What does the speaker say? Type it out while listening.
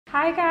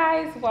Hi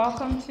guys,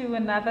 welcome to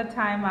another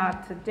time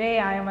out. Today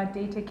I am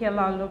Adita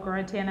Kela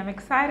Logorante and I'm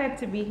excited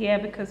to be here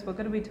because we're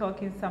going to be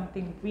talking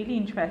something really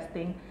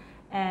interesting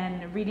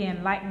and really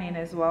enlightening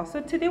as well.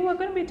 So today we're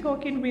going to be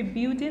talking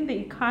rebuilding the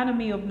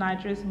economy of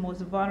Nigeria's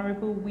most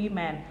vulnerable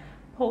women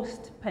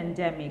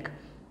post-pandemic.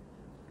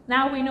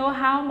 Now we know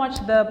how much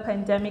the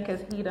pandemic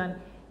has hit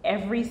on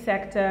every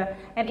sector,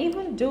 and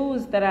even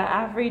those that are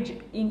average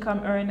income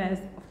earners,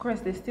 of course,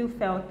 they still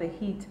felt the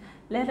heat,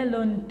 let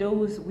alone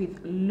those with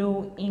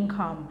low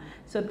income.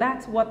 So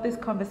that's what this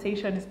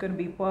conversation is going to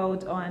be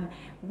boiled on.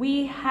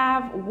 We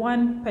have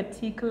one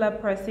particular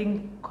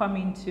person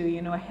coming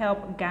to,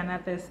 help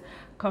garner this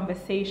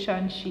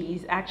conversation. She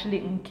is actually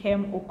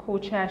Nkem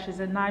Okocha. She's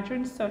a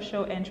Nigerian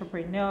social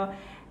entrepreneur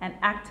and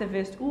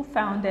activist who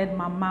founded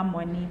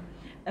Mamamoni,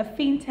 a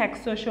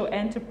fintech social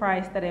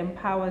enterprise that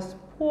empowers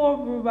poor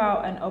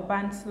rural and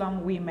urban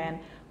slum women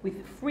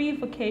with free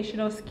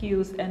vocational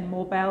skills and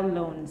mobile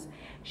loans.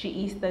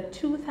 She is the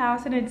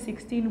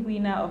 2016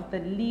 winner of the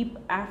LEAP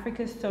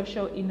Africa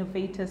Social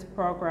Innovators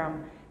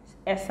Program,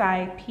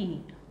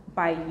 SIP,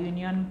 by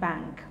Union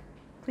Bank.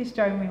 Please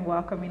join me in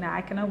welcoming her.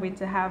 I cannot wait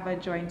to have her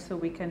join so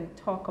we can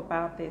talk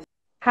about this.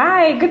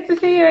 Hi, good to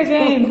see you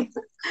again.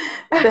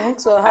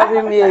 Thanks for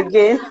having me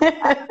again.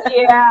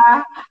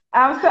 Yeah.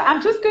 So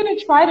I'm just going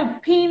to try to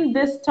pin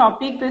this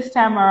topic this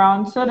time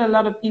around so that a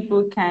lot of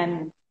people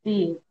can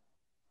see.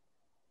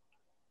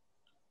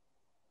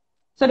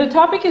 So the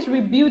topic is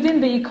rebuilding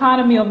the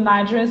economy of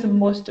Nigeria's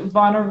most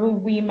vulnerable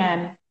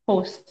women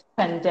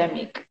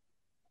post-pandemic.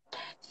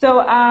 So,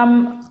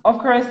 of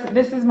course,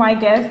 this is my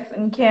guest,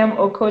 Nkem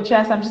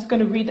Okocha. So I'm just going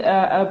to read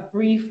a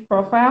brief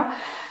profile.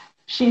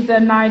 She's a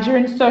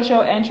Nigerian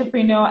social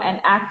entrepreneur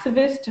and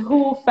activist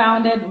who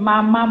founded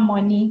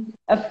Mamamoni,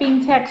 a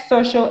fintech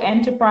social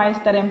enterprise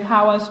that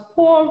empowers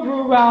poor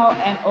rural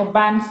and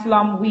urban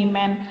slum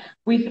women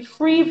with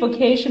free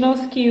vocational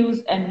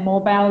skills and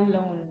mobile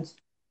loans.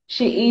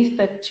 She is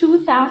the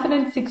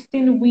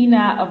 2016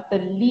 winner of the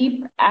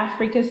LEAP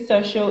Africa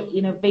Social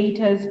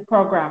Innovators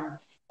Program,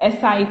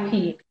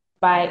 SIP,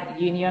 by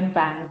Union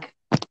Bank.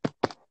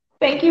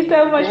 Thank you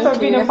so much for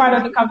being a part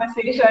of the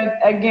conversation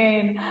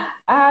again.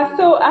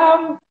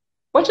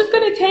 We're just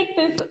going to take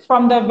this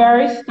from the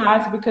very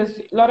start because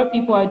a lot of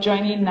people are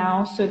joining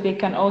now, so they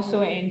can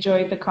also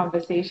enjoy the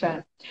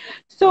conversation.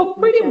 So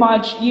pretty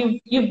much,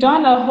 you've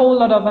done a whole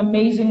lot of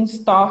amazing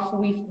stuff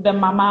with the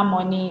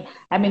Mamamoni.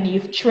 I mean,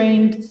 you've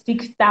trained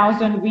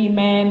 6,000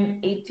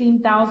 women,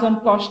 18,000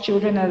 plus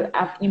children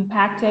have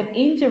impacted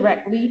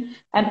indirectly,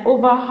 and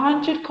over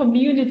 100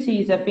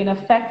 communities have been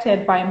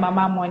affected by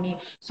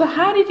Mamamoni. So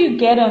how did you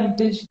get on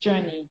this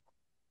journey?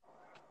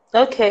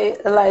 Okay,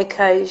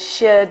 like I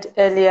shared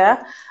earlier,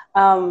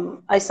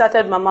 I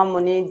started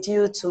Mamamoni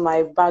due to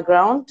my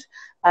background.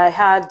 I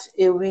had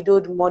a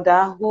widowed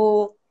mother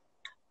who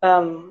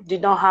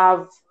did not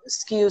have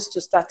skills to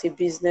start a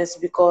business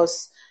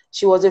because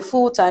she was a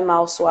full-time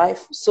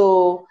housewife.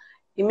 So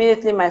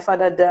immediately my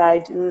father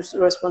died, the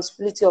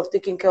responsibility of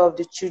taking care of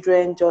the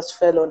children just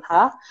fell on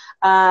her,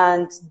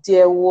 and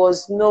there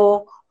was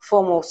no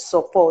form of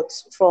support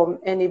from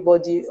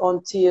anybody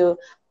until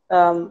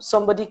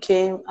somebody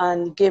came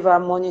and gave her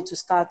money to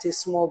start a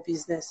small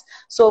business.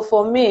 So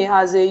for me,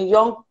 as a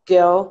young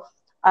girl,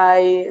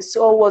 I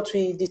saw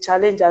the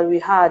challenge that we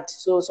had.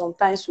 So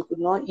sometimes we could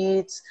not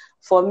eat.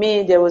 For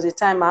me, there was a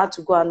time I had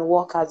to go and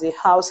work as a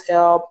house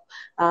help.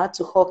 I had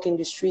to hawk in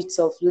the streets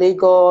of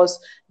Lagos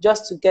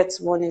just to get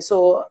money.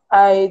 So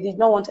I did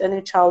not want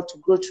any child to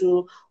go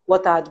through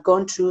what I had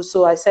gone through.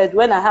 So I said,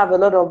 when I have a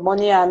lot of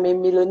money, I'm a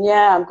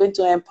millionaire, I'm going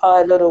to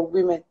empower a lot of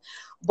women.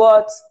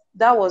 But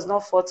that was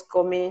not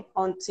forthcoming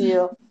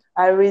until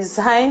I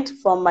resigned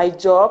from my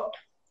job.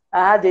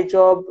 I had a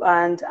job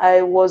and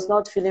I was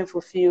not feeling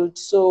fulfilled.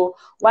 So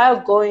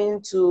while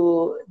going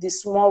to the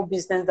small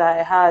business that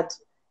I had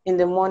in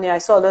the morning, I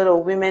saw a lot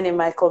of women in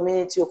my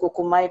community,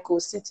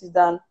 Okokomaiko, sitting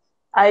down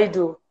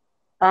idle.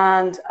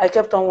 And I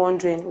kept on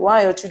wondering,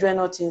 why are your children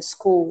not in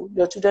school?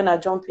 Your children are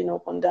jumping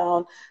up and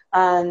down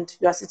and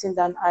you are sitting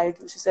down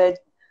idle. She said,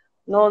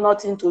 no,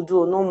 nothing to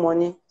do, no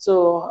money.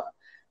 So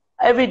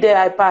every day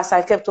I passed,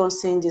 I kept on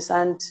seeing this,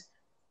 and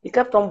it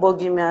kept on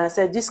bugging me. And I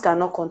said, this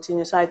cannot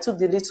continue. So I took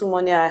the little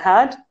money I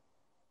had.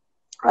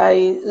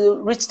 I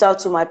reached out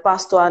to my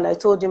pastor and I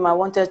told him I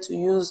wanted to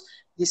use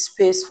the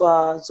space for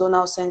a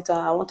zonal center.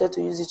 I wanted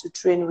to use it to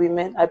train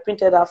women. I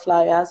printed out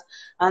flyers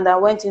and I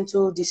went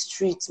into the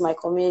streets, my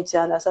community,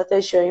 and I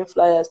started sharing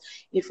flyers.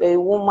 If a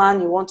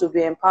woman, you want to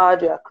be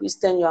empowered, you are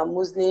Christian, you are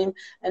Muslim,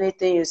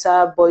 anything you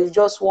say, but you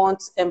just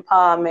want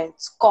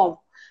empowerment, come.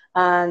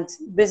 And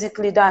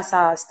basically that's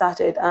how I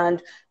started. And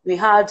we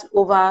had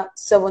over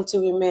 70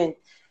 women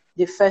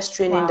the first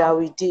training that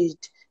we did.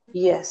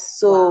 Yes.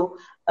 So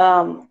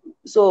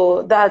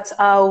so that's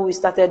how we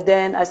started.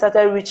 Then I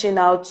started reaching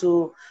out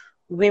to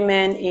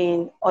women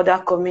in other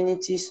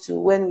communities too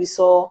when we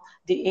saw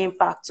the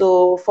impact.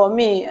 So for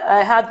me,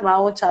 I had my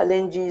own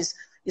challenges.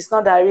 It's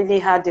not that I really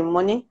had the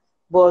money,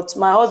 but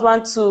my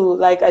husband too,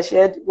 like I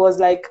shared, was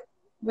like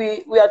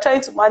we are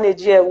trying to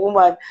manage here,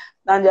 woman,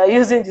 and they are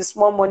using the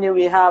small money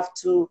we have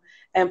to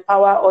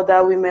empower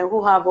other women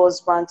who have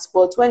husbands.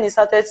 But when he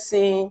started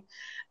seeing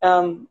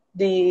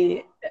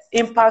the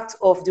impact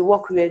of the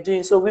work we were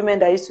doing, so women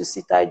that used to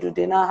sit idle,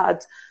 they now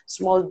had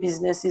small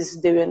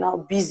businesses, they were now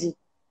busy.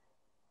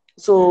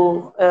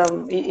 So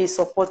he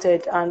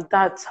supported, and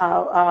that's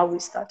how we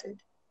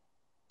started.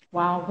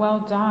 Wow,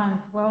 well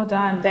done, well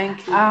done.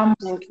 Thank you.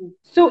 Thank you.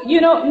 So,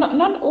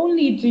 not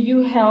only do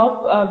you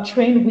help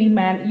train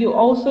women, you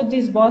also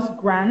disburse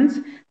grants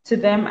to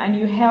them and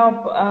you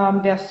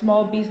help their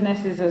small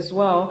businesses as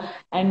well,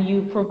 and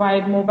you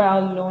provide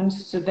mobile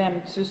loans to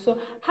them too.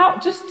 So,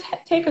 just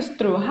take us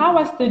through, how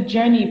has the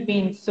journey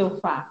been so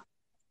far?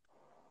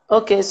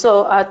 Okay,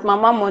 so at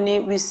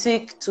Mamamoni, we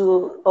seek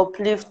to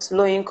uplift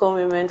low-income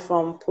women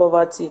from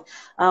poverty,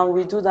 and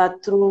we do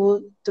that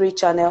through 3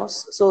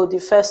 channels. So the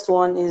first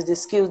one is the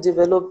skill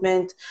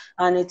development,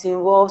 and it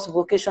involves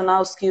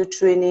vocational skill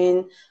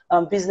training,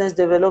 business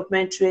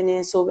development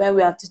training. So when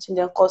we are teaching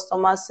them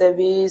customer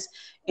service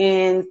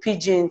in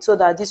Pidgin, so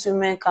that these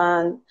women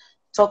can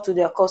talk to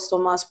their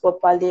customers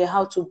properly,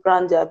 how to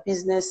brand their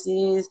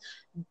businesses,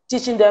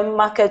 teaching them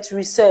market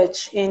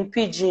research in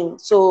Pidgin.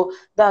 So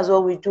that's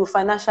what we do,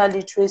 financial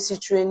literacy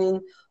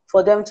training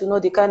for them to know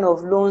the kind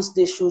of loans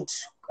they should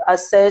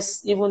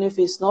access, even if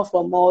it's not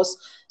from us.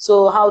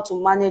 So how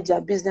to manage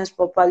their business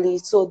properly.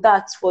 So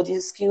that's for the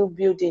skill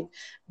building.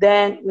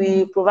 Then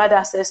we provide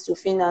access to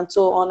finance.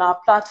 So on our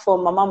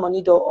platform,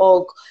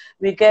 mamamoni.org,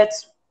 we get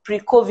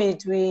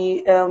pre-COVID,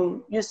 we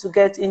used to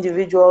get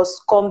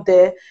individuals come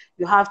there.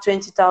 You have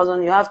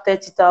 20,000, you have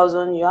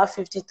 30,000, you have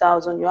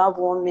 50,000, you have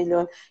 1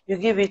 million. You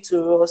give it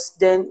to us.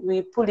 Then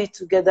we pull it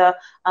together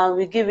and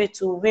we give it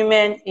to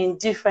women in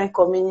different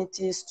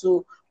communities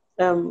to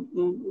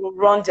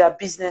run their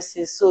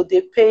businesses. So they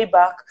pay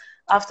back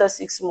after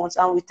 6 months,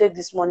 and we take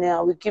this money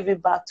and we give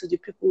it back to the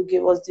people who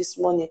gave us this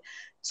money.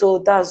 So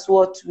that's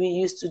what we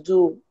used to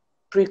do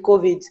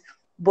pre-COVID.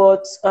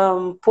 But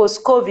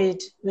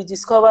post-COVID, we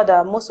discovered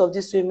that most of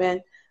these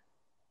women,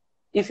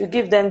 if you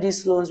give them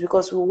these loans,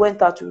 because we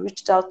went out, we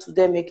reached out to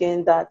them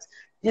again, that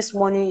this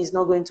money is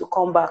not going to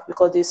come back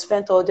because they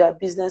spent all their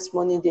business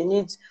money. They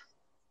need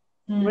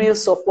real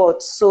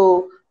support.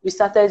 So we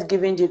started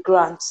giving the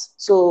grants.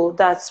 So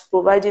that's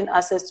providing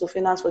access to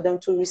finance for them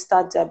to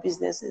restart their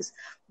businesses.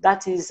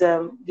 That is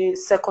the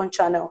second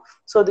channel.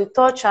 So the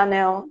third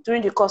channel,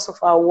 during the course of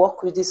our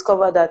work, we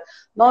discovered that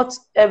not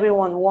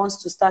everyone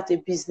wants to start a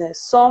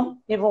business.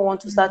 Some even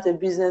want to start a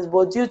business,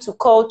 but due to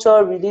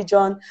culture,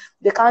 religion,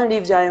 they can't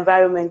leave their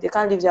environment, they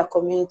can't leave their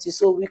community.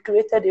 So we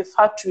created a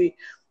factory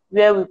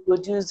where we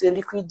produce a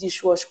liquid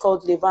dishwash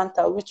called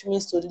Levanta, which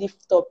means to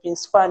lift up in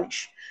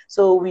Spanish.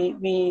 So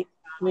we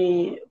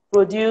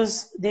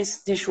produce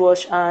this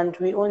dishwash, and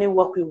we only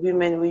work with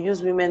women. We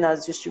use women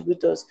as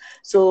distributors.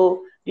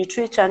 So the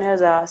 3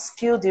 channels are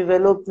skill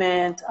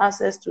development,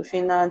 access to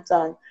finance,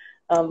 and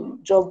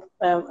job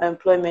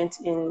employment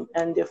in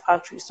the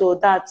factory. So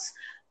that's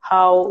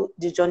how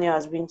the journey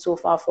has been so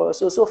far for us.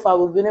 So far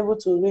we've been able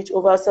to reach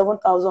over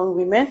 7,000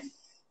 women.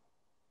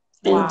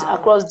 Wow.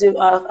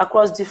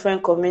 Across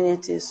different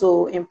communities,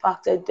 so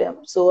impacted them.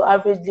 So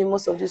averagely,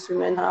 most of these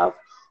women have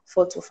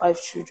 4 to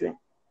 5 children.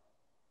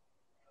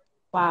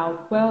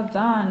 Wow, well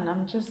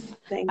done.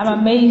 Thank I'm you.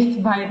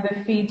 amazed by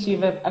the feat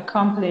you've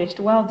accomplished.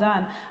 Well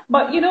done.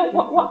 But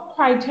what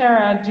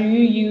criteria do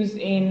you use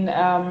in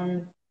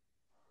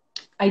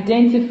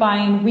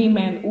identifying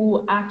women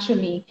who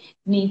actually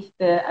need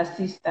the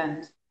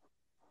assistance?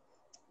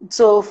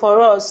 So for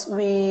us,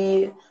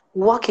 we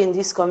work in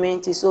this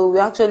community. So we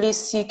actually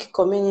seek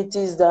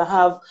communities that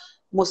have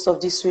most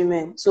of these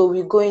women. So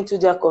we go into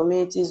their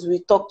communities, we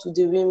talk to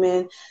the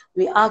women,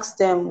 we ask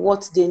them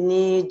what they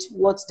need,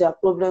 what their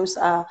problems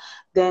are.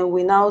 Then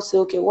we now say,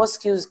 okay, what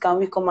skills can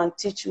we come and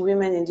teach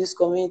women in this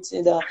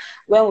community, that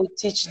when we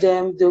teach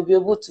them, they'll be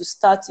able to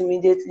start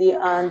immediately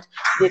and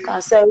they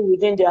can sell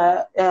within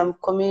their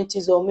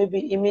communities, or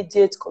maybe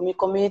immediate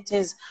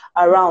communities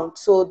around.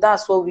 So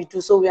that's what we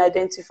do. So we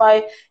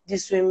identify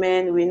these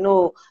women, we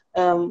know,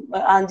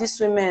 and these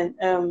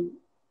women,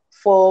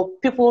 for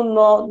people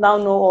now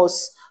know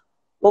us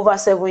over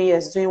 7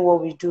 years doing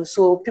what we do.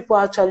 So people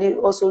actually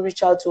also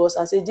reach out to us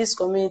and say, this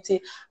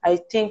community, I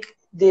think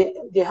they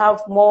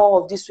have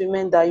more of these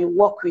women that you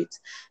work with.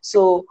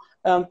 So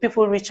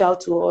people reach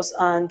out to us,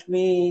 and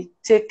we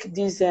take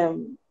these,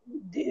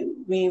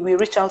 we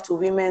reach out to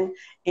women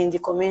in the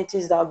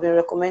communities that have been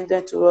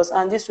recommended to us,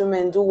 and these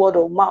women do word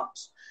of mouth.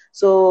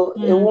 So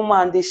a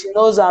woman, she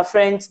knows her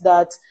friends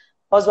that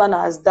husband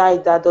has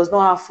died, that does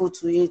not have food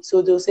to eat.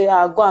 So they'll say,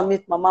 go and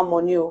meet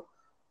Mamamoni.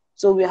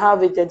 So we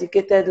have a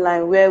dedicated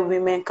line where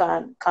women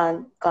can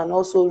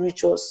also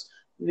reach us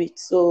with.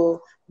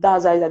 So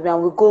that's how it,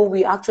 and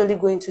we actually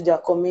go into their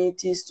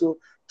communities to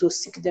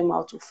seek them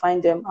out, to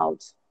find them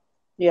out.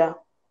 Yeah.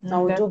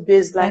 And we do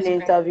baseline That's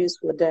great. interviews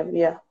for them.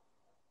 Yeah.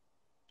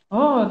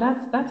 Oh,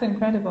 that's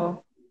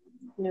incredible.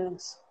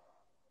 Yes.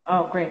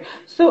 Oh, great.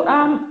 So,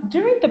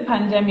 during the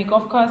pandemic,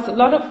 of course, a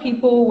lot of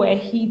people were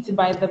hit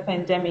by the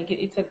pandemic.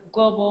 It's a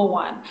global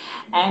one.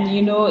 And,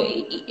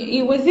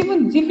 it was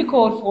even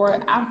difficult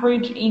for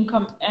average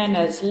income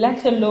earners,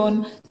 let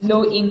alone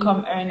low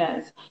income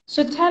earners.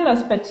 So tell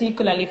us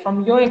particularly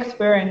from your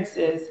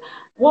experiences,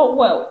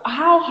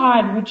 how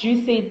hard would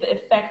you say the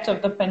effect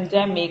of the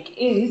pandemic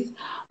is,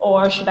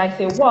 or should I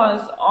say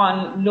was,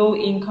 on low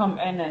income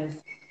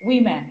earners,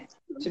 women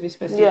to be Yeah,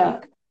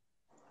 specific?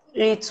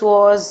 it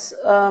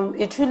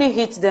really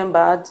hit them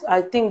bad.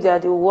 I think they are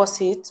the worst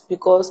hit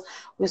because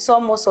we saw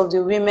most of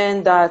the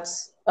women that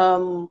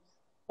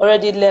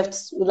already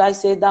left, would I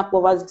say, that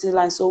poverty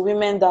line. So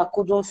women that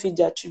couldn't feed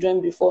their children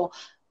before,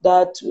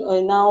 that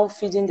are now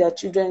feeding their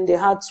children. They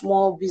had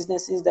small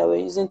businesses that were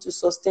using to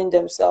sustain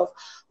themselves.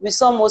 We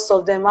saw most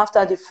of them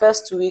after the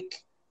first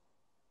week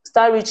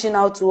start reaching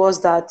out to us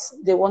that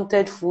they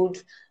wanted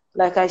food.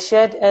 Like I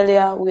shared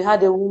earlier, we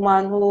had a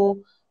woman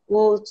who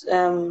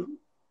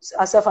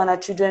herself and her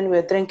children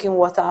were drinking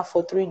water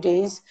for 3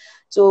 days.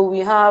 So we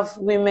have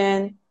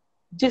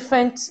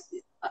different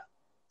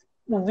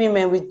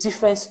women with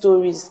different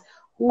stories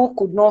who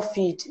could not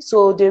feed.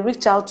 So they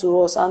reached out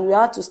to us and we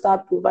had to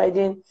start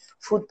providing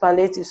food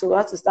palliative. So we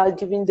had to start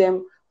giving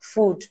them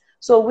food.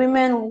 So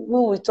women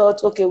who we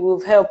thought, okay,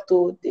 we've helped,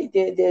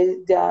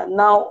 they are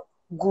now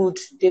good.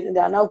 They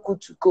are now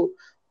good to go.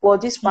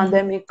 But this Mm,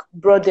 pandemic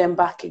brought them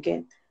back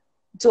again.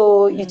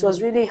 So it was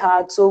mm. really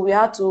hard. So we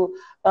had to,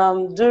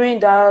 during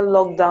that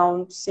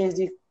lockdown, since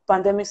the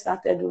pandemic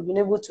started, we've been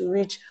able to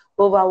reach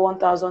over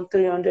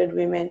 1,300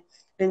 women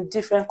in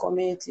different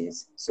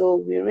communities. So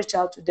we reach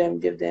out to them,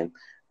 give them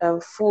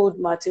food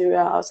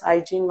materials,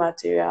 hygiene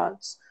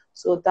materials.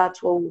 So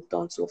that's what we've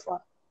done so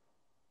far.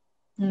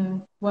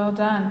 Well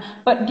done.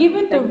 But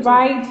given Thank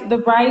you. the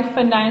right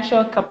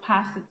financial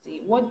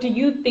capacity, what do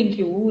you think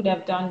you would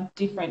have done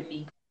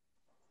differently?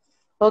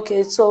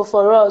 Okay, so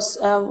for us,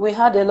 we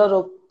had a lot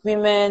of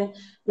women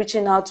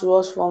reaching out to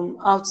us from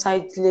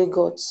outside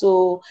Lagos.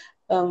 So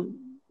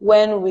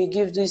when we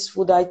give these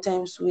food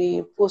items,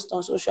 we post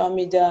on social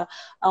media,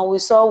 and we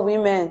saw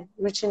women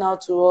reaching out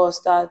to us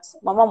that,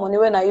 Mamamoni,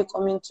 when are you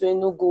coming to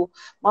Enugu?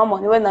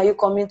 Mamamoni, when are you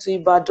coming to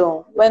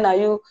Ibadan? When are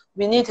you?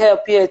 We need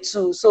help here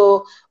too.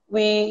 So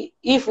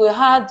if we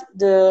had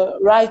the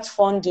right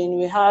funding,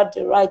 we had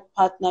the right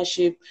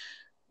partnership,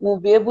 we'll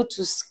be able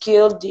to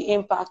scale the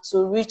impact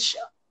to reach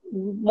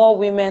more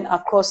women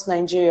across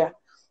Nigeria.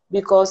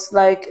 Because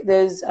like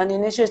there's an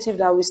initiative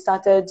that we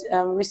started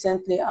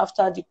recently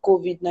after the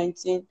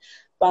COVID-19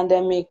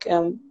 pandemic,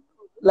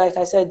 like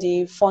I said,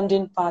 the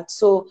funding part.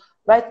 So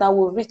right now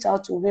we've reached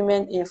out to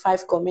women in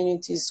 5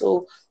 communities.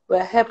 So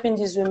we're helping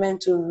these women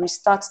to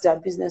restart their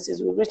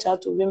businesses. We reach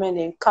out to women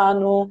in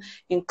Kano,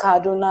 in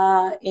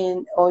Kaduna,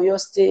 in Oyo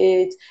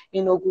State,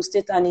 in Ogun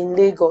State, and in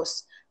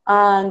Lagos,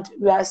 and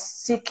we are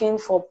seeking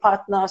for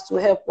partners to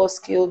help us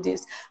scale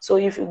this. So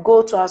if you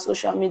go to our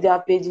social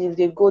media page, if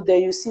they go there,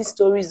 you see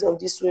stories of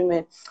these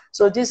women.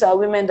 So these are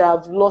women that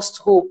have lost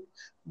hope.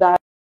 That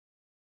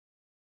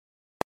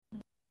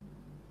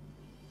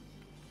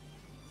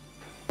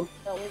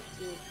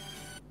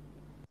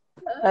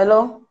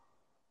hello,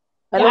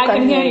 Yeah, hello, I can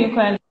can you hear hear you me?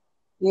 clearly. I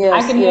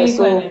Yes, can hear yes. you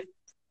So clearly.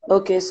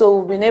 okay, so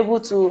we've been able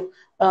to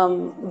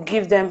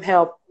give them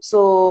help.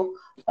 So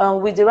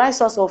with the right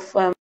source of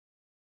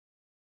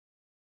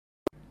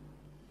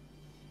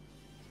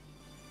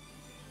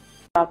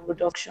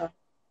production.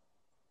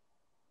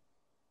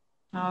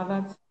 Oh,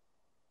 that's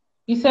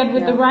you said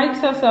with the Yeah. right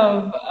source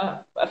of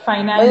Oh,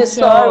 financial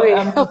sorry.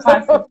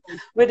 capacity.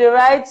 With the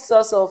right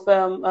source of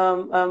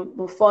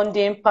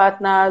funding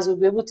partners, we'll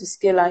be able to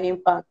scale our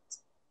impact.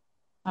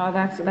 Oh,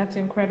 that's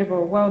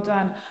incredible. Well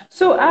done.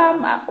 So,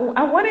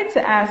 I wanted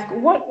to ask,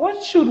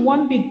 what should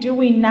one be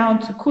doing now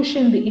to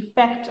cushion the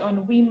effect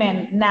on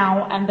women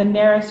now and the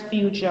nearest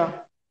future?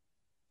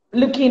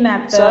 Looking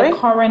at the Sorry?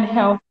 current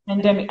health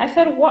pandemic, I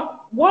said,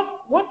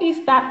 what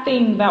is that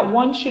thing that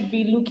one should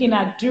be looking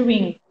at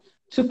doing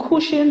to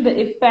cushion the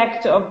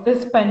effect of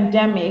this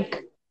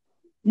pandemic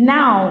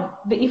now,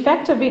 the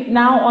effect of it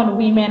now on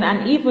women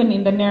and even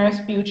in the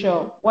nearest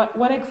future?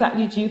 What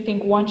exactly do you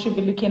think one should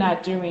be looking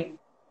at doing?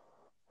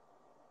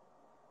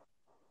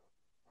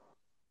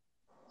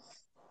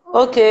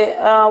 Okay,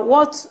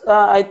 what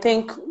I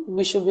think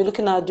we should be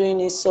looking at doing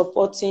is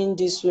supporting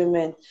these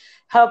women,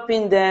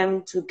 helping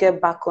them to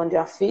get back on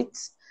their feet.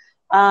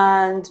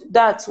 And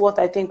that's what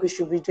I think we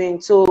should be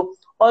doing. So,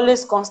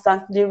 always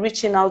constantly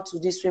reaching out to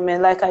these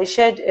women. Like I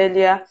shared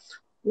earlier,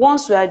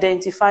 once we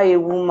identify a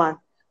woman,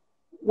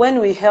 when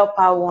we help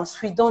her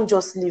once, we don't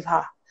just leave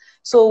her.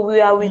 So we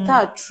are with Mm,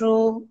 her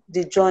through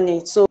the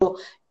journey. So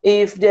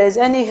if there's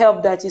any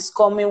help that is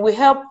coming, we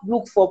help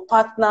look for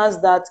partners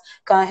that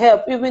can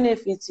help, even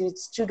if it's with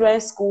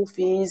children's school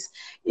fees,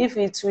 if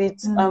it's with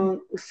mm.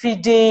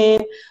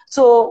 feeding.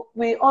 So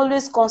we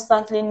always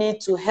constantly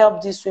need to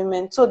help these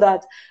women so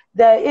that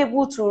they're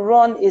able to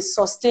run a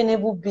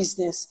sustainable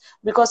business.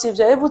 Because if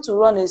they're able to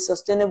run a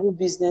sustainable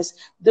business,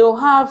 they'll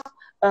have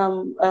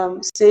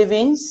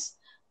savings,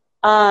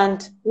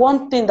 And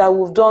one thing that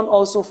we've done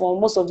also for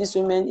most of these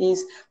women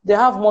is they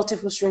have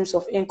multiple streams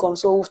of income.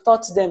 So we've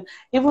taught them,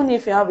 even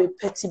if you have a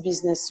petty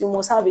business, you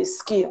must have a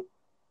skill.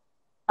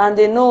 And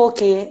they know,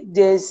 okay,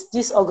 there's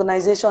this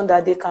organization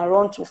that they can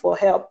run to for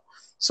help.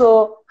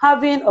 So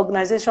having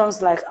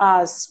organizations like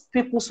ours,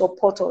 people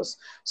support us,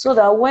 so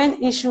that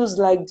when issues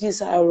like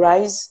this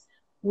arise,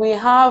 we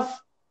have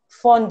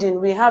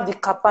funding, we have the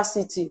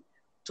capacity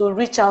to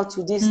reach out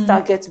to these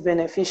target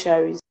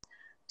beneficiaries.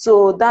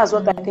 So that's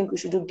what I think we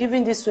should do,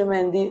 giving these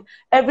women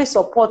every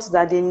support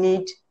that they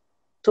need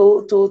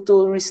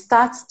to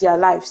restart their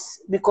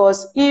lives.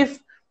 Because if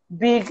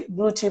big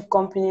blue chip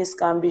companies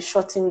can be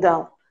shutting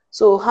down,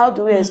 so how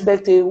do we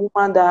expect a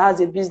woman that has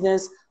a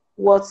business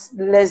worth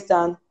less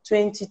than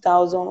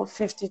 20,000 or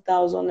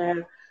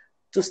 50,000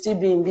 to still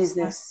be in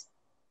business?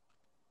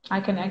 I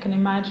can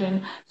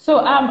imagine. So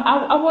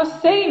I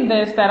was saying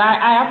this, that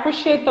I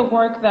appreciate the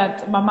work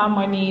that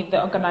Mamamoni,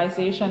 the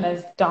organization,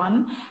 has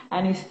done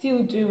and is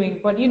still doing.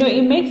 But you know,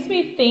 it makes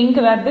me think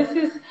that this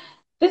is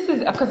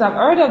because I've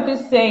heard of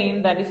this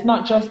saying that it's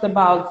not just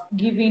about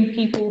giving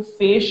people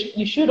fish,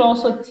 you should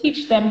also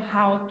teach them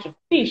how to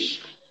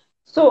fish.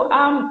 So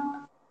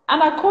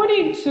and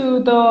according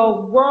to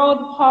the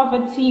World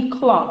Poverty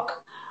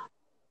Clock,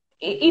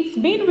 it's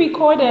been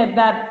recorded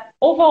that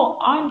over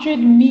 100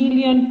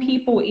 million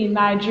people in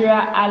Nigeria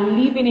are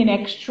living in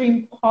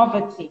extreme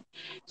poverty.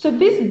 So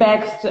this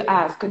begs to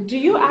ask, do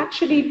you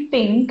actually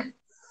think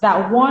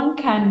that one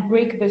can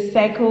break the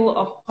cycle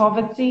of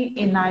poverty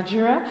in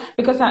Nigeria?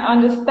 Because I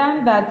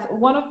understand that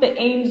one of the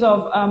aims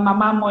of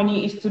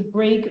Mamamoni is to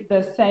break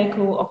the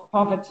cycle of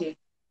poverty.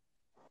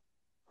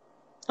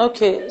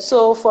 Okay,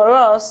 so for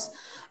us,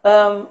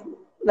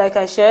 like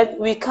I shared,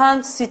 we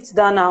can't sit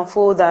down and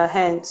fold our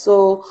hands.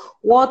 So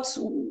what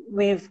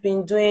we've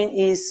been doing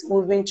is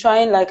we've been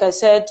trying, like I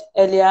said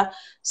earlier,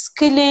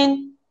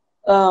 skilling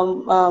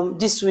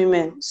these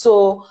women.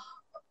 So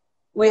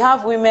we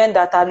have women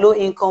that are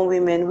low-income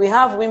women. We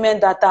have women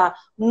that are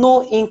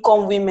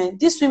no-income women.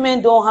 These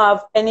women don't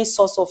have any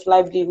source of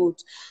livelihood.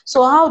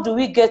 So how do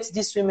we get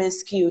these women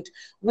skilled?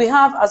 We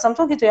have, as I'm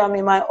talking to you, I'm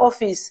in my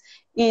office,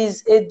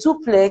 is a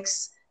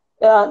duplex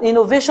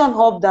innovation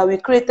hub that we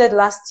created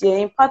last year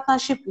in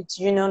partnership with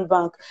Union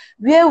Bank,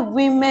 where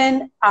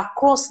women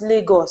across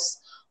Lagos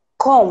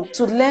come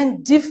to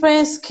learn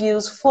different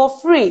skills for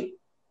free.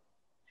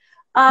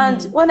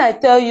 And when I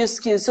tell you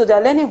skills, so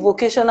they're learning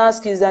vocational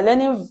skills, they're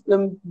learning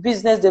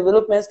business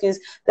development skills,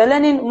 they're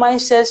learning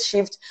mindset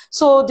shift.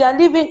 So they're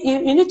living,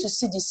 you need to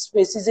see this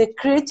space. It's a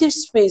creative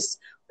space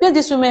where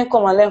these women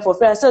come and learn for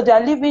free. And so they're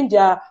living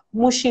their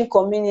Mushin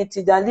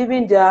community, they're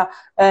living their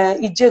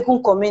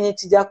Ijegun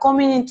community. They're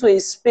coming into a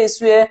space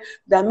where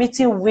they're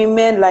meeting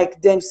women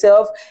like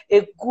themselves,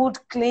 a good,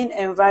 clean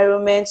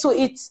environment. So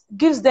it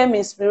gives them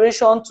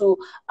inspiration to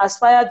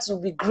aspire to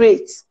be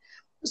great.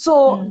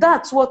 So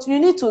that's what you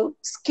need to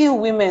skill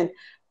women,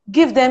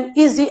 give them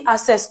easy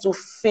access to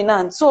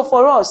finance. So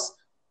for us,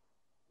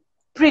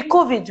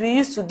 pre-COVID, we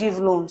used to give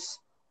loans,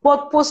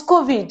 but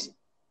post-COVID,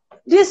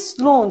 these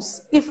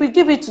loans, if we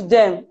give it to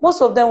them,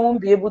 most of them won't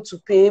be able to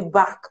pay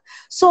back.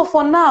 So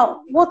for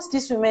now, what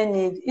these women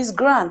need is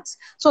grants.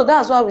 So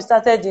that's why we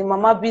started the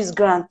Mama Biz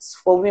grants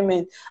for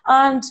women.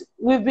 And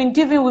we've been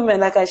giving women,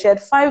 like I shared,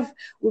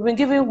 we've been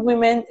giving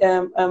women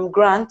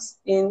grants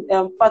in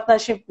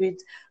partnership with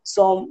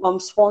some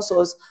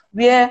sponsors,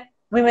 where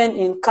women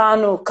in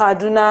Kano,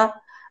 Kaduna,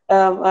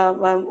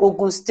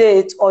 Ogun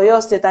State,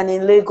 Oyo State, and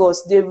in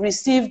Lagos, they've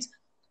received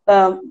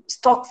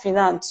stock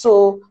finance.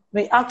 So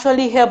we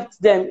actually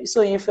helped them.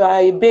 So if you are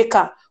a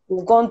baker,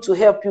 we've gone to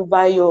help you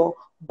buy your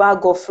bag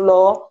of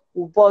flour.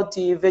 We bought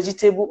the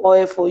vegetable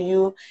oil for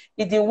you.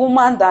 If the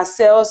woman that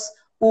sells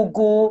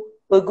ugu,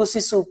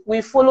 egusi soup, we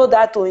follow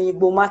that to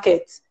Igbo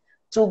market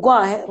to go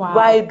and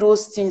buy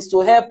those things to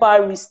help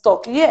her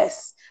restock.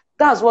 Yes,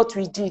 that's what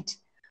we did.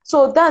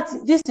 So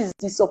this is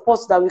the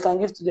support that we can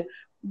give to them.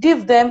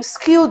 Give them,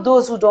 skill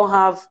those who don't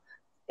have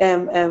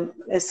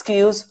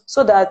skills,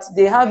 so that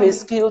they have a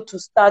skill to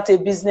start a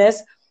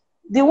business.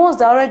 The ones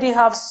that already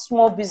have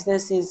small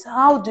businesses,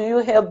 how do you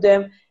help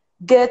them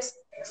get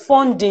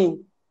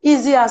funding,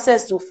 easy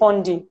access to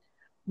funding?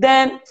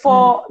 Then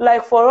for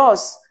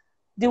us,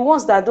 the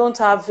ones that don't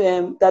have,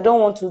 that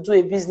don't want to do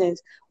a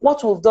business,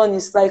 what we've done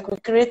is, like, we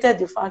created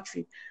the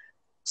factory.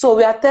 So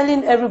we are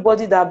telling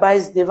everybody that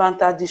buys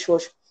Devanta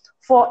dishwash,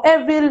 for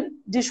every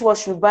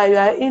dishwash you buy, you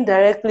are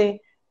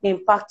indirectly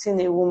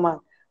impacting a woman,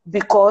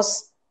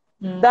 because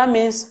that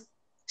means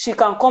she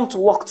can come to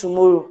work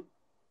tomorrow.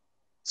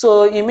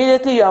 So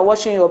immediately you are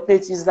washing your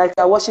plate, it's like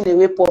you are washing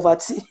away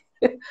poverty.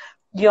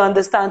 You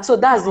understand? So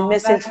that's the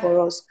message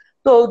for us.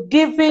 So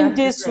giving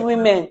these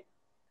women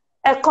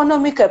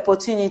economic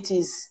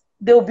opportunities,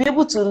 they'll be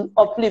able to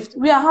uplift.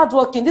 We are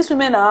hardworking. These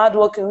women are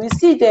hardworking. We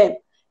see them.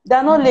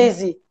 They're not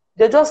lazy.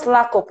 They just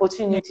lack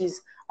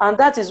opportunities. And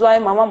that is why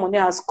Mamamoni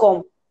has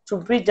come to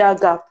bridge that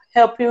gap,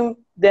 helping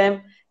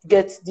them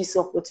get these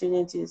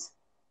opportunities.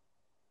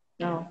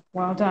 Oh,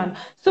 well done.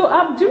 So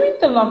during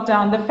the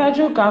lockdown, the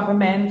federal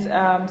government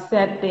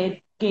said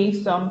gave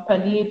some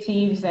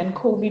palliatives and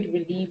COVID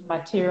relief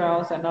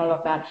materials and all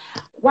of that.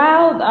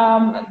 While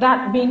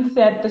that being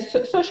said, the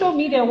social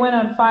media went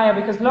on fire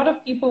because a lot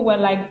of people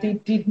were like, they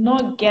did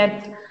not get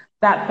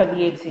that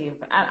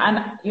palliative.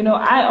 And you know,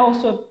 I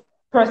also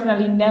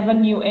personally never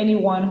knew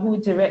anyone who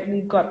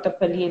directly got the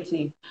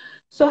palliative.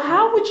 So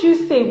how would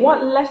you say,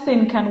 what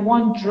lesson can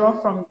one draw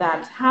from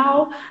that?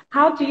 How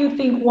do you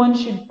think one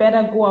should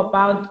better go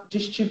about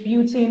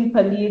distributing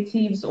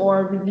palliatives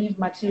or relief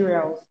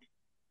materials?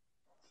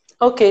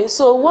 Okay,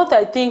 so what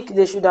I think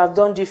they should have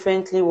done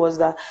differently was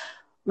that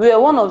we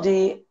are one of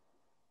the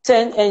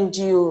 10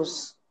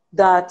 NGOs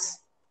that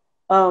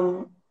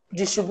um,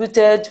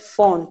 distributed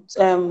funds,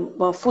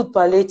 food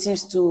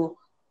palliatives to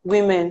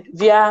women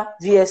via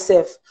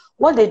VSF.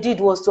 What they did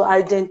was to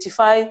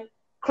identify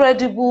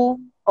credible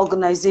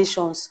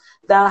organizations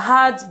that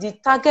had the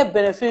target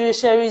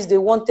beneficiaries they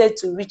wanted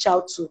to reach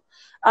out to.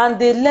 And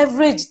they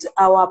leveraged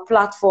our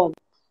platform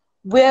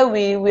where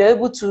we were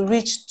able to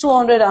reach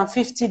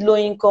 250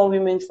 low-income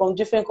women from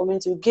different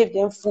communities. We gave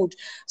them food.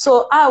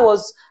 So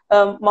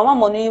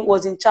Mamamoni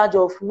was in charge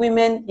of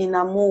women in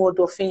Amu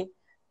Odofin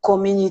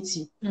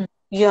community.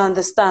 You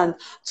understand?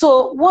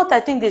 So what I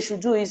think they should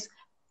do is,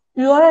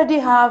 you already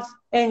have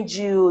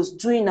NGOs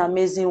doing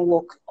amazing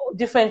work,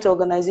 different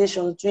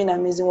organizations doing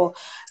amazing work.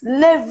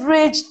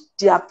 Leverage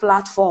their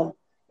platform.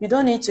 You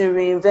don't need to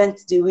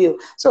reinvent the wheel.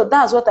 So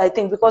that's what I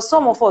think, because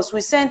some of us, we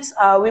sent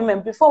our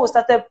women, before we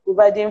started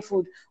providing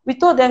food, we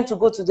told them to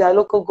go to their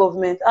local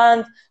government.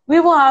 And we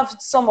even have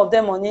some of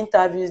them on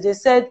interviews. They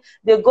said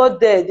they got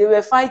there, they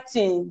were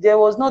fighting, there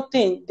was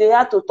nothing, they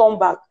had to turn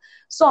back.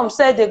 Some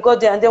said they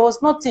got there and there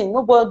was nothing,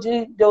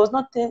 there was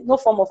nothing, no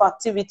form of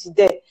activity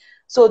there.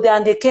 So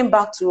then they came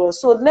back to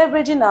us. So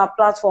leveraging our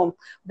platform,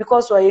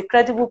 because we're a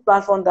credible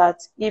platform that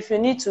if you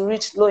need to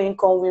reach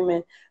low-income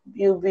women,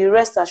 you'll be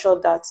rest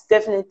assured that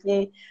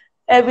definitely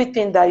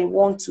everything that you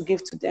want to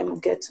give to them will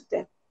get to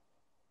them.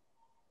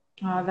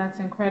 Oh, that's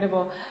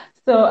incredible.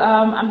 So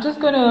I'm just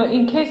going to,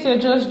 in case you're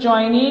just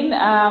joining,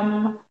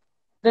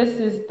 this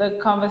is the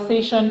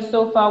conversation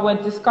so far.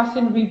 We're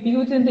discussing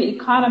rebuilding the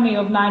economy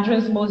of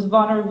Nigeria's most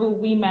vulnerable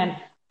women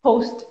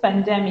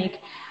post-pandemic.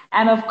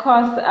 And of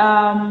course,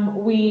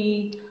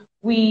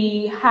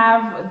 we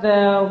have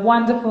the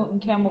wonderful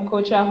Nkem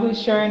Okocha who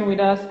is sharing with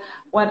us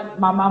what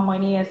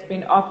Mamamoni has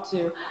been up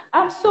to.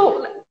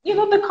 So, you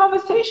know, the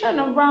conversation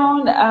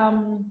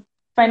around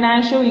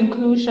financial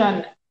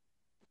inclusion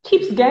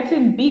keeps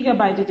getting bigger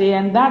by the day,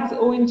 and that's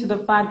owing to the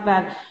fact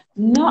that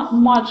not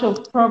much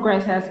of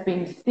progress has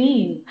been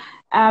seen.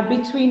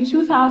 Between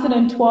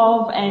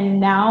 2012 and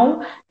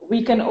now,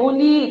 we can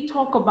only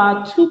talk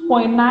about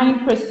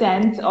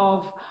 2.9%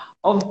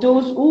 of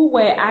those who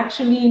were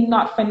actually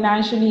not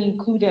financially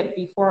included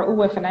before, who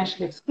were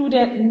financially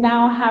excluded,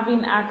 now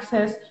having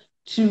access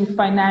to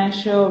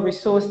financial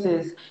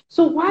resources.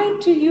 So why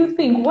do you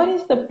think, what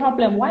is the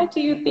problem? Why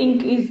do you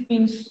think it's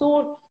been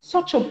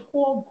such a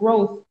poor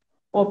growth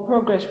or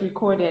progress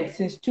recorded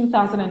since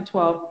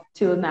 2012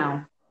 till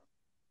now?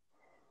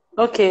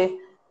 Okay,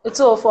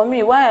 so for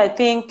me, why I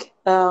think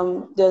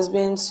there's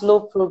been slow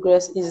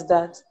progress is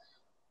that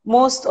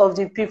most of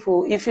the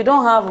people, if you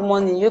don't have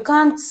money, you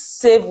can't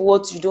save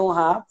what you don't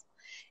have.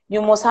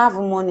 You must have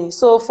money.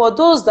 So for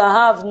those that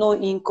have no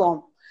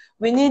income,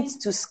 we need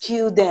to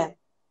skill them.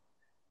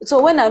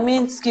 So when I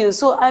mean skills,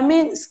 so I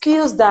mean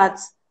skills that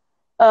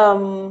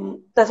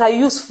that are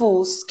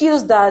useful,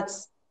 skills that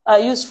are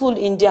useful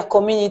in their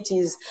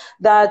communities,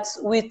 that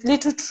with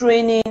little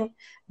training,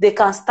 they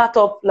can start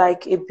up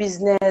like a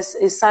business,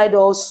 a side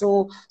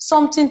hustle,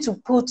 something to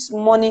put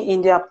money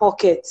in their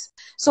pocket.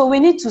 So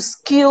we need to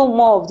skill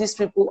more of these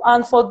people.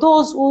 And for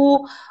those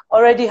who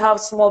already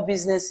have small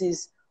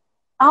businesses,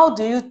 how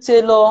do you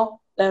tailor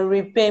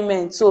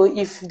repayment? So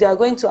if they are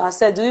going to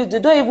access, they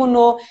don't even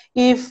know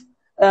if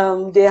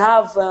they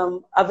have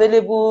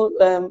available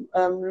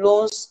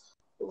loans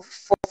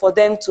for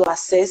them to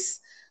access.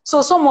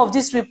 So some of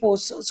these people,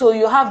 so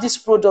you have this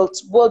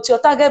product, but your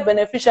target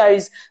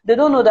beneficiaries, they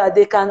don't know that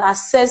they can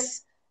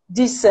access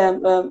these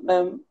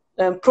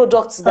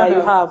products that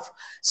you have.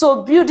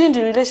 So building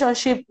the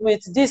relationship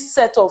with this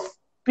set of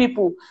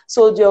people,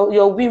 so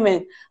your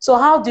women. So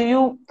how do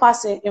you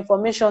pass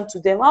information to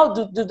them? How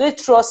do they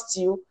trust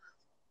you?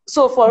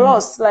 So for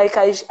us, like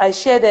I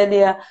shared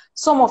earlier,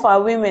 some of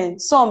our women,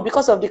 some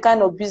because of the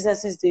kind of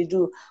businesses they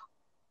do,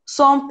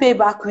 some pay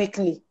back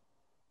weekly,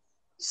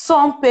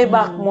 some pay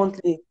back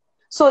monthly.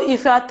 So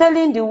if you are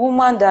telling the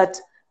woman that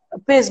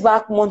pays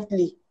back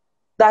monthly,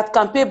 that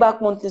can pay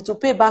back monthly to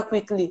pay back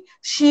weekly,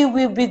 she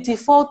will be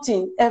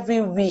defaulting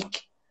every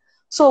week.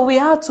 So we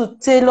have to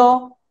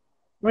tailor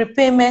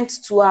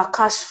repayment to our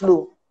cash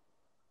flow.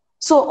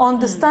 So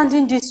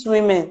understanding these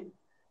women,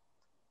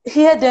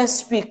 hear them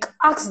speak,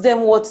 ask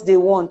them what they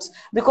want.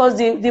 Because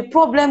the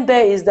problem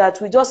there is that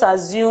we just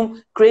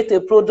assume, create a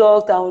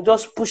product and we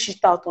just push it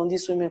out on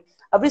these women.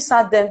 Have we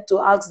sat them to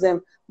ask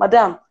them,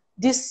 Madam,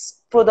 this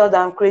product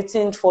I'm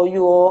creating for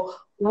you, or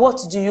what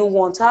do you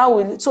want? How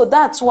will it? So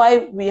that's why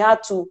we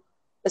had to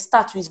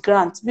start with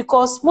grants,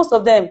 because most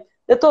of them,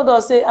 They told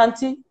us, say,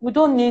 Auntie, we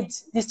don't need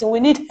this thing, we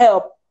need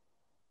help.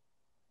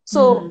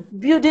 So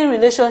building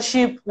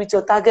relationship with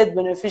your target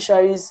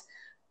beneficiaries,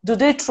 do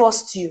they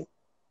trust you?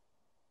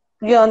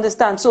 You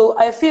understand? So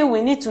I feel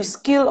we need to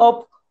skill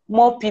up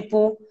more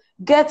people,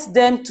 get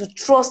them to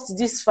trust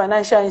this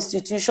financial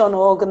institution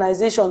or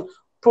organization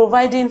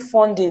providing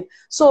funding.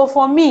 So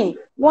for me,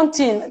 one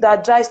thing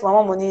that drives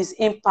Mamamoni is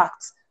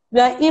impact.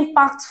 We are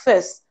impact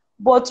first,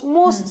 but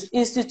most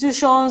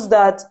institutions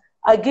that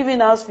are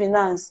giving us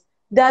finance,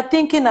 they are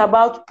thinking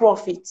about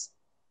profit.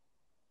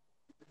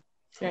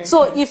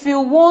 So if you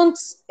want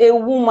a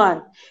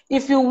woman,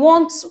 if you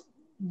want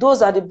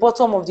those at the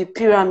bottom of the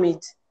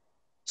pyramid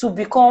to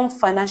become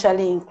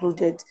financially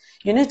included,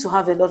 you need to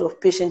have a lot of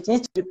patience. You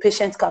need to be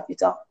patient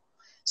capital.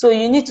 So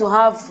you need to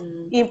have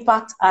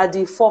impact at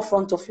the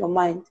forefront of your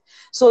mind.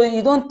 So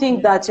you don't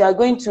think that you are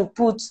going to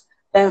put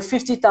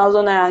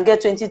 50,000 naira and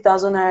get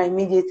 20,000 naira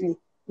immediately.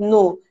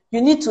 No,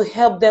 you need to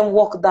help them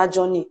walk that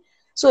journey.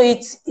 So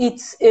it's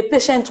a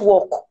patient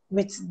walk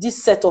with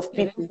this set of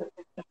people.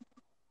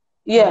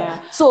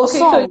 Yeah. So okay,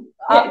 some,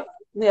 so,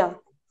 yeah.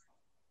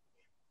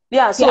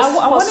 Yeah, so I for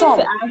wanted some,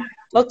 to ask,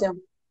 okay,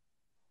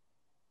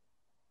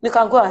 you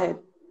can go ahead.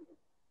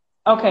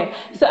 okay,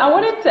 so I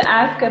wanted to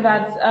ask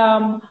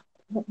about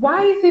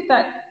why is it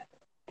that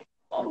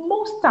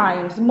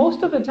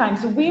most of the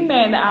times,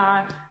 women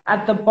are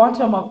at the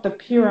bottom of the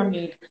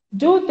pyramid?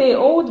 Do they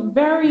hold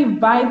very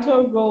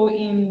vital role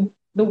in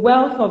the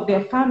wealth of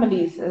their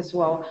families as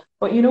well?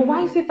 But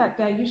why is it that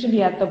they're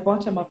usually at the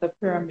bottom of the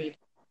pyramid?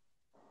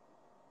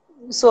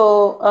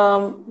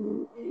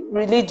 So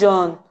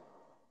religion,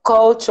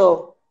 culture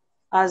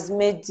has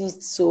made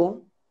it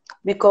so,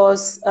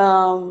 because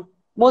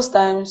most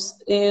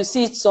times you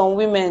see some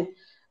women,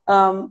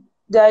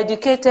 they're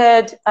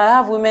educated. I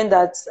have women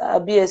that are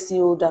BSc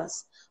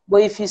holders,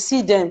 but if you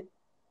see them,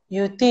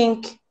 you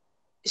think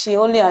she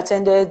only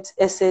attended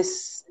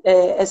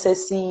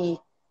SSCE.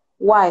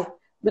 Why?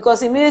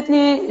 Because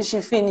immediately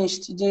she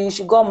finished,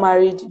 she got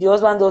married, the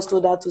husband just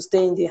told her to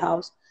stay in the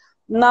house.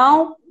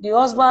 Now, the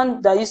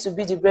husband that used to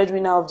be the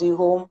breadwinner of the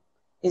home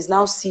is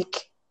now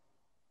sick.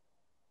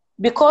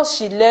 Because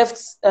she left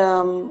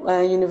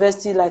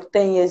university like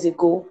 10 years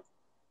ago,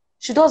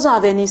 she doesn't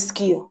have any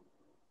skill.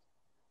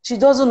 She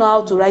doesn't know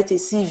how to write a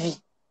CV.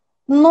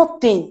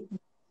 Nothing.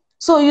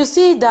 So you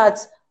see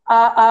that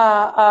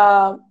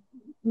our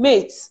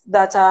mates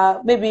that are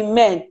maybe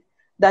men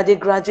that they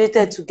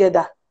graduated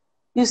together,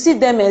 you see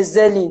them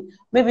excelling.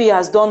 Maybe he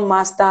has done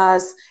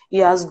masters, he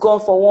has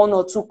gone for 1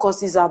 or 2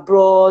 courses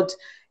abroad,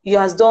 you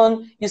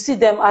see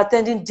them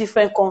attending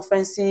different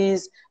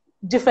conferences,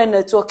 different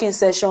networking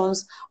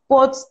sessions.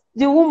 But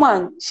the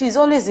woman, she's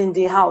always in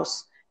the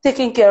house,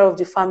 taking care of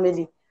the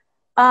family.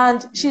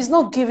 And she's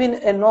not given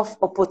enough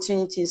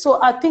opportunity.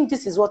 So I think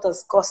this is what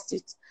has caused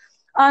it.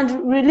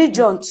 And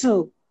religion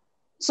too.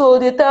 So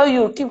they tell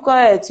you, keep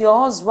quiet, your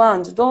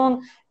husband,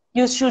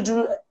 you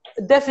should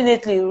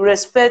definitely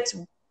respect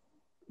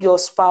your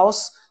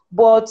spouse,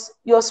 but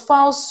your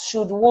spouse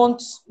should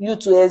want you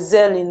to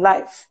excel in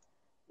life.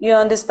 You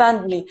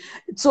understand me?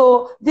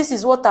 So this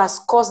is what has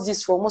caused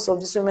this for most of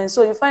these women.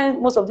 So you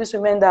find most of these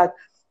women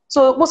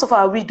so most of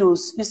our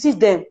widows, you see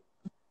them,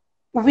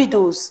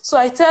 widows. So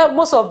I tell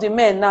most of the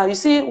men now, you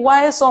see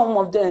why some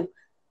of them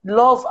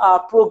love our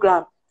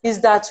program is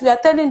that we are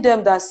telling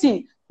them that,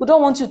 see, we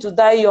don't want you to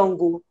die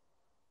young.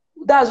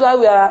 That's why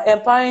we are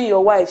empowering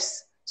your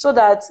wives, so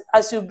that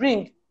as you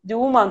bring, the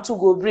woman too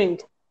go bring.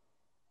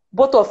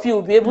 Both of you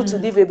will be able to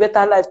live a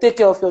better life, take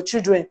care of your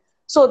children.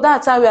 So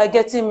that's how we are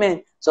getting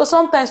men. So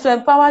sometimes to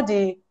empower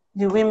the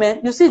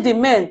women, you see the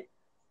men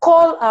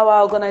call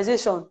our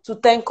organization to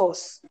thank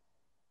us.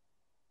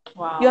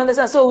 Wow. You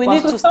understand? So we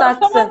need to start.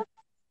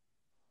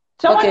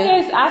 Someone here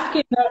is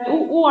asking,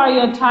 who are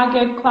your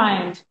target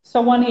clients?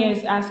 Someone here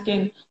is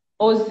asking,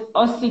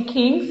 Ossie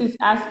Kings is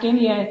asking,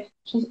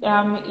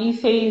 he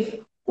says,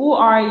 who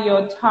are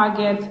your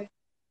target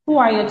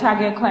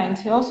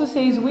clients? He also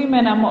says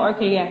women are more,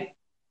 okay, yeah.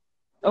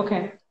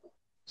 Okay.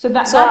 So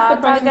that's the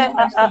person's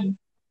question.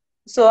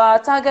 So our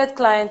target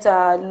clients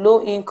are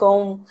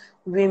low-income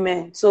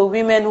women, so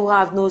women who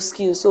have no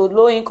skills, so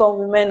low-income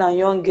women and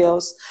young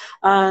girls,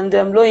 and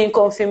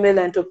low-income female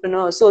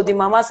entrepreneurs. So the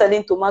mama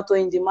selling tomato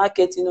in the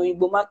market,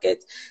 Igbo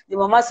market, the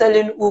mama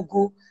selling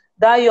ugu,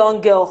 that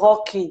young girl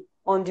hawking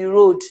on the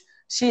road,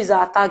 she's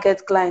our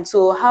target client.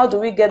 So how do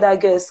we get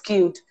that girl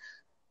skilled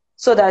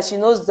so that she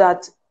knows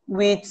that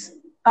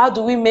how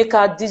do we make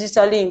her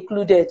digitally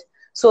included?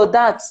 So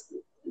that's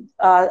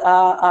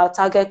our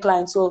target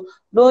client. So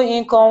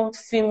low-income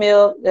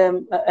female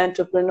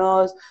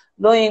entrepreneurs,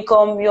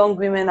 low-income young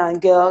women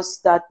and girls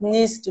that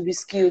needs to be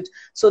skilled.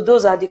 So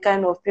those are the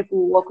kind of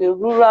people we work with.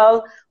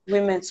 Rural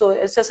women. So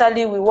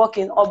especially we work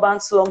in urban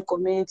slum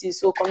communities.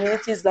 So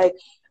communities like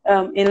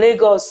in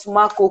Lagos,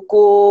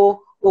 Makoko,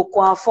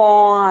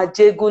 Okwafon,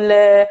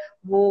 Ajegule.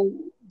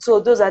 So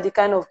those are the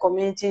kind of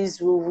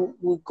communities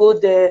we go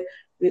there.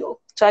 We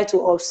try to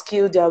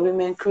upskill their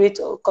women, create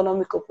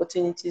economic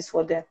opportunities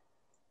for them.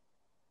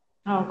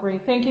 Oh,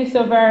 great. Thank you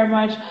so very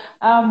much,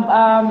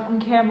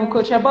 Nkem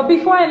Okocha. But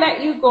before I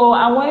let you go,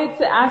 I wanted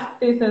to ask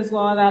this as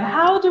well, that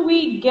how do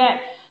we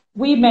get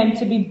women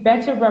to be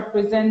better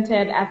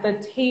represented at the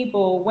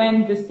table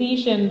when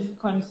decisions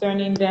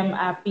concerning them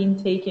are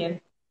being taken?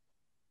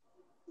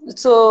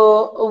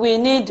 So we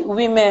need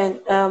women,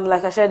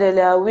 like I said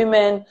earlier,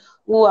 women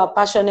who are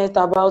passionate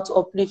about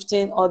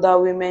uplifting other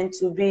women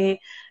to be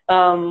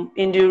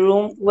in the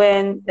room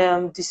when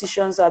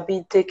decisions are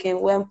being taken,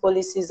 when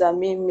policies are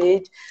being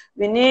made.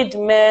 We need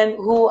men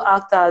who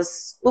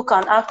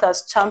can act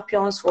as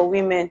champions for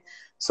women,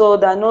 so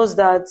that knows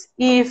that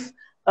if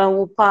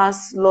we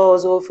pass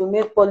laws or if we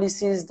make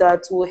policies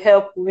that will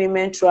help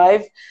women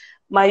thrive,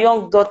 my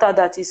young daughter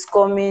that is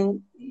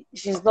coming,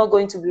 she's not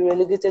going to be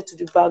relegated to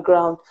the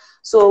background.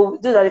 So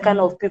these are the kind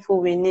of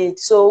people we need.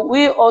 So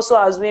we also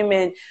as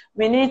women,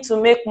 we need to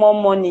make more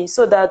money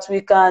so that we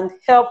can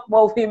help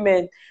more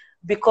women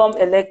become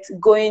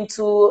going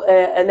to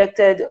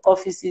elected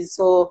offices.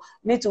 So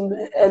we need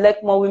to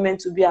elect more women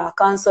to be our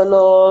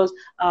councillors,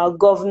 our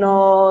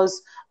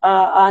governors,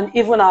 and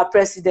even our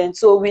president.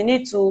 So we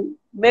need to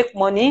make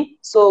money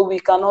so we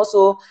can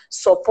also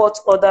support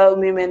other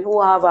women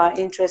who have our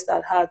interest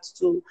at heart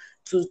to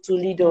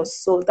lead us.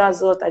 So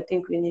that's what I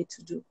think we need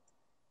to do.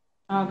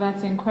 Oh,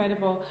 that's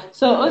incredible.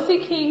 So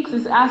Osi Kings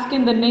is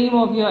asking the name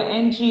of your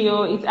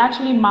NGO. It's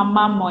actually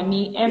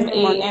Mamamoni, Money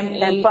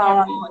Mamamon.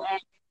 empowerment.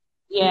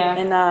 Yeah.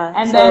 And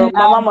And then so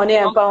Mamamoni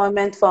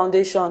Empowerment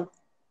Foundation.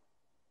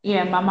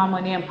 yeah,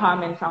 Mamamoni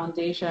Empowerment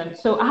Foundation.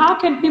 So how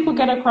can people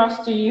get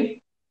across to you?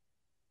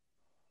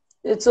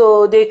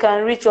 So they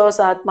can reach us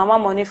at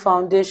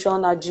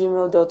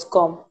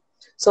mamamonifoundation@gmail.com.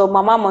 So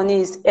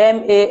Mamamoni is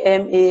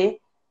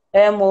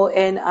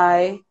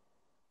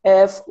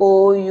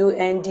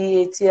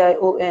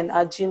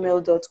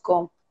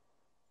MAMAMONIFOUNDATION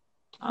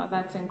Oh,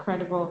 that's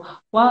incredible.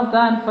 Well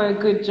done for a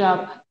good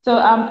job. So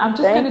I'm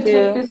just going Thank to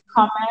take you. this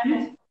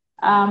comment.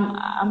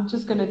 I'm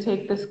just going to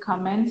take this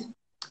comment.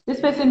 This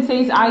person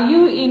says, are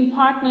you in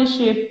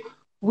partnership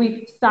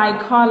with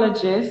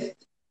psychologists?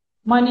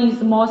 Money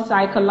is more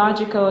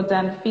psychological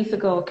than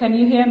physical. Can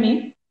you hear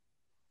me?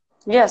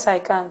 Yes, I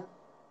can.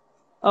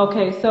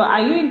 Okay, so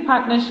are you in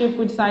partnership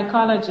with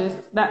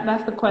psychologists?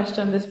 That's the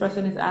question this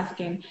person is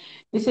asking.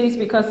 It says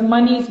because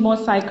money is more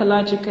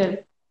psychological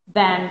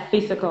than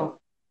physical.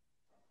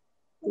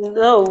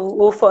 No,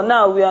 well, for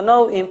now, we are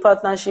not in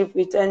partnership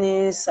with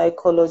any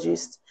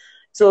psychologist.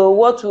 So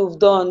what we've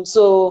done,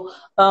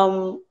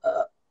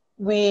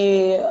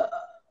 we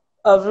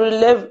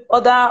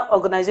other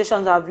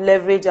organizations have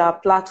leveraged our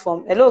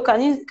platform. Hello,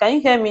 can you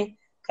hear me?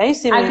 Can you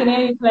see I me? can hear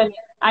you clearly.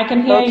 I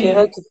can hear Okay, you.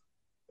 okay.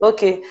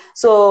 Okay,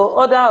 so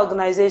other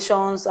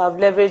organizations have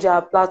leveraged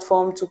our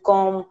platform to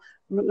come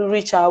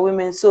reach our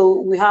women.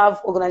 So we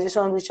have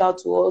organizations reach out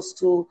to us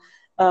to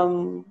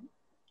um,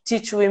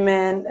 teach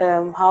women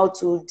how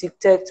to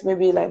detect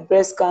maybe like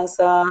breast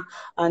cancer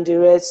and the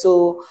rest.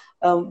 So,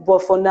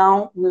 but for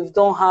now, we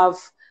don't have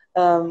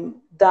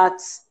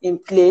that in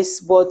place,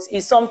 but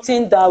it's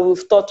something that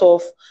we've thought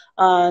of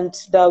and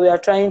that we are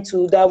trying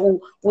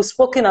to, we've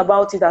spoken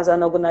about it as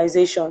an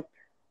organization.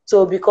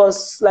 So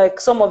because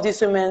like some of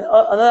these women,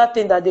 another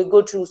thing that they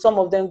go through, some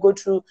of them go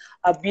through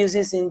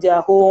abuses in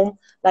their home.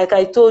 Like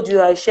I told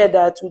you, I shared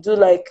that we do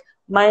like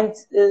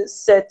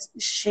mindset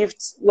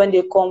shifts when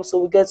they come. So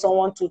we get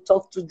someone to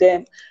talk to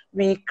them.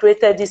 We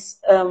created this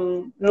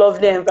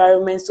lovely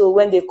environment. So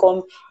when they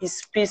come,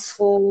 it's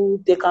peaceful.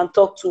 They can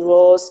talk to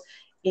us.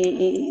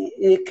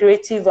 A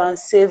creative and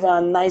safe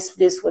and nice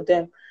place for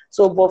them.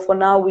 So, but for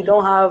now, we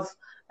don't have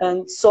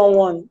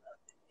someone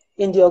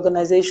in the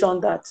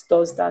organization that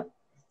does that.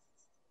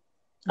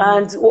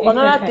 And It's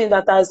another okay. thing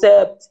that has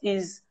helped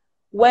is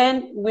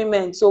when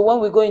women, so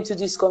when we go into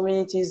these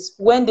communities,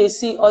 when they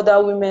see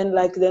other women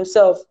like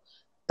themselves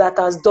that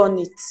has done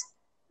it,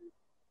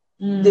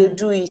 they Mm,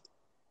 do it.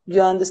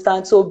 You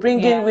understand? So yeah,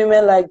 bringing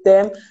women like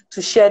them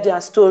to share their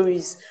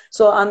stories.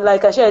 So, and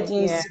like I said,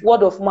 yeah, is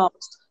word of mouth.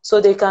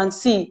 So they can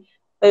see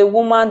a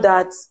woman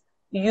that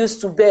used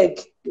to beg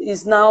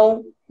is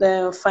now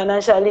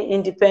financially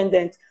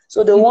independent.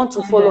 So they want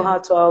to follow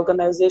independent. her to our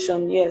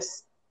organization.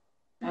 Yes.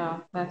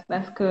 Oh,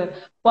 that's good.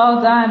 Well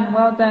done,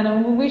 well done.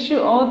 And we wish you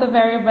all the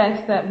very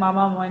best at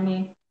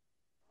Mamamoni.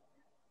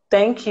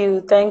 Thank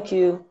you. Thank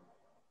you.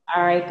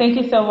 All right. Thank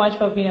you so much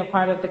for being a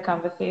part of the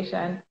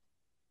conversation.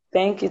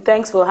 Thank you.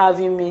 Thanks for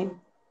having me.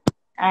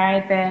 All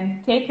right,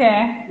 then. Take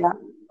care. Yeah.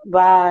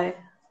 Bye.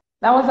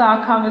 That was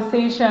our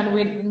conversation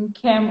with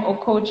Nkem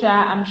Okocha.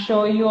 I'm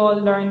sure you all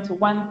learned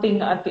one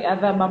thing or the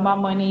other.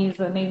 Mamamoni is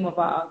the name of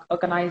our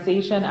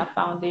organization, our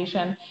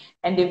foundation,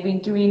 and they've been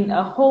doing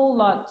a whole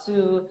lot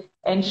to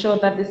ensure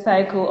that the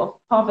cycle of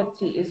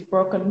poverty is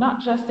broken,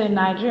 not just in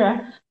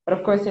Nigeria, but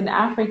of course in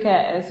Africa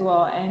as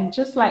well. And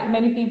just like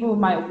many people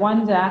might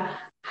wonder,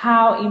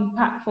 how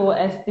impactful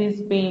has this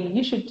been?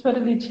 You should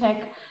totally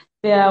check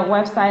their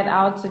website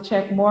out to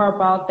check more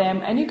about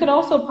them. And you can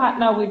also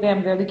partner with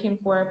them. They're looking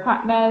for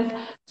partners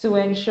to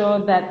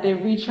ensure that they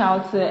reach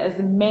out to as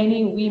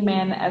many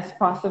women as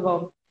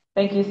possible.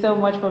 Thank you so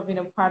much for being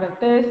a part of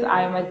this.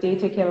 I am a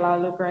data killer,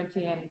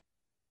 and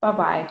bye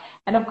bye.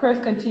 And of course,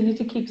 continue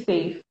to keep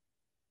safe.